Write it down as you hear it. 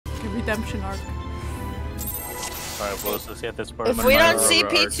Your redemption arc. Alright, well, let's see at this part. If we don't see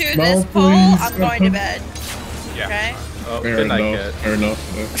arc. P2 this poll, I'm going to bed. Yeah. Okay? Oh, Fair good night, enough. kid. Fair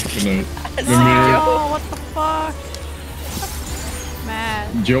enough. Good night. Oh, what the fuck?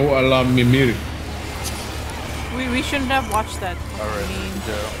 Man. Joe ala Mimir. We shouldn't have watched that. Alright,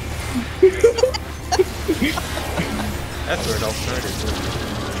 Joe. That's where it all started.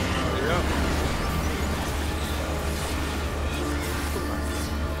 There you go.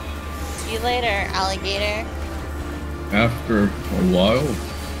 See you later, alligator. After a while.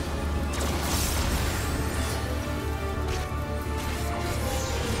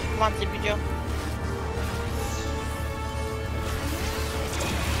 Come on, Sleepy Joe.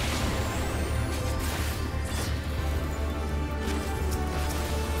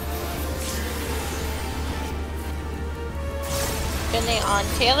 Finley on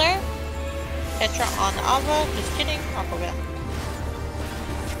Taylor. Petra on Ava. Just kidding. Aquaville.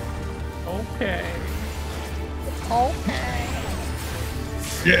 Okay. Okay.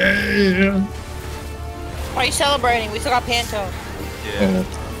 Yeah. Why are you celebrating? We still got Panto. Yeah.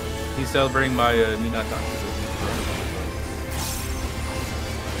 He's celebrating my me not talking.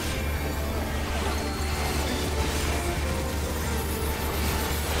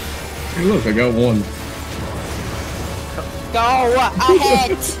 Hey, look, I got one. Go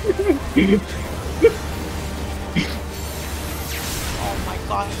ahead. Oh my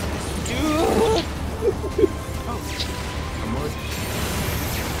god, dude. Come on.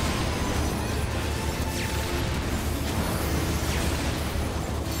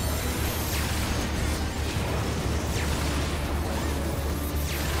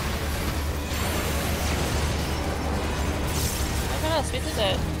 Look at us, we did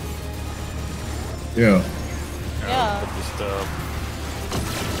it. Yeah. Yeah. Just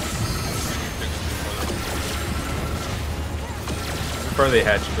before they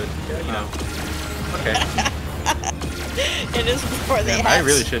hatch, but yeah, you know. Okay. It is before they Man, hatch. I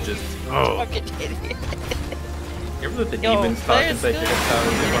really should just. Oh. Fucking idiot. You ever let the Yo, demons talk players inside your good.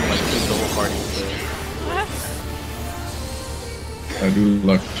 head? They want like 2 solo parties. What? I do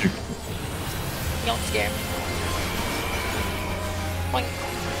like chicken. Don't scare me. Boink.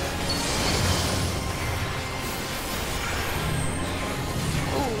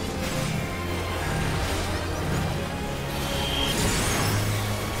 Ooh.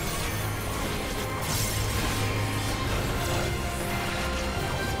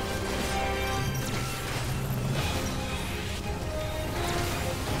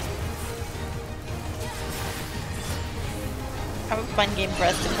 Have a fun game for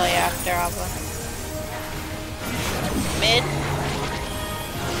us to play after, Ava. Mid.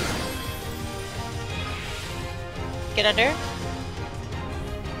 Get under.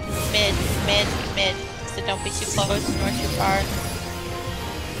 Mid, mid, mid. So don't be too close nor too far.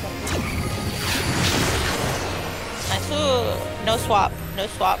 Nice. Ooh. No swap. No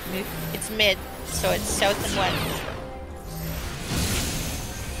swap. It's mid, so it's south and west.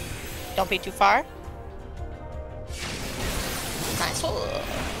 Don't be too far. Nice. Ooh.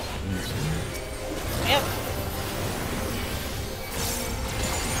 Yep.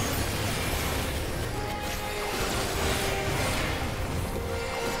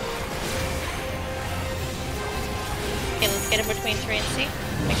 Okay, let's get in between 3 and C.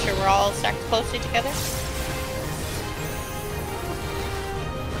 Make sure we're all stacked closely together.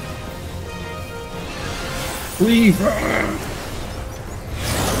 Leave.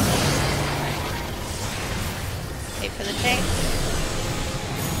 Wait for the change.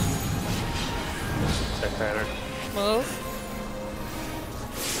 Check pattern. Move.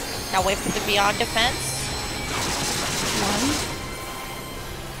 Now wait for the beyond defense.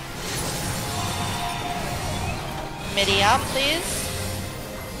 1. Midi up, please.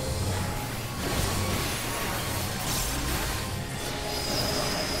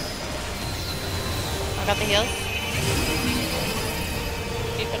 I got the heals.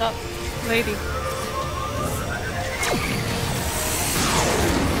 Keep it up. Lady.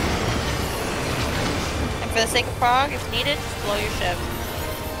 And for the sake of Prog, if needed, just blow your ship.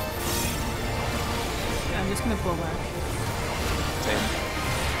 Yeah, I'm just gonna blow back. Same.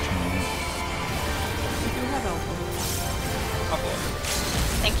 We do have alpha.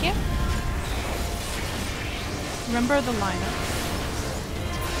 Thank you. Remember the lineup.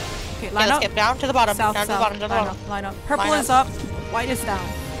 Okay, Okay, line let's up. get down to the bottom. South, Down to the south. bottom, down to the Line bottom. up, line up. Purple Line is up. up, white is down.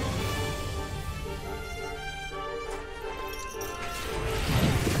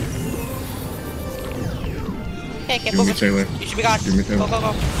 Okay, get Give me moving. Taylor. You should be gone. Give me Taylor. Go, go,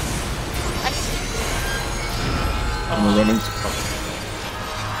 go. I'm running.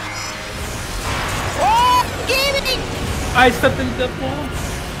 Oh, give me! I stepped into the pool.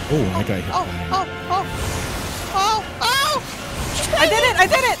 Oh, I got hit. Oh, oh, oh, oh, oh! I did it! I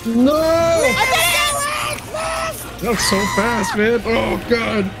did it! No! I did it! That was so fast, man. Oh,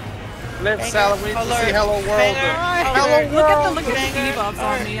 God. Live, Sally. We need to see Hello World. Banger. Look at the Banger. debuffs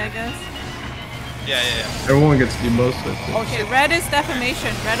on me, I guess. Yeah. Everyone gets debuffed, I think. Oh Okay, shit. red is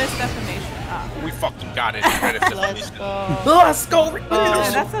defamation. Red is defamation. Ah. We fucking got it. Let's go. Let's go.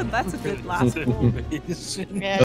 Yeah, that's a good last. Yeah.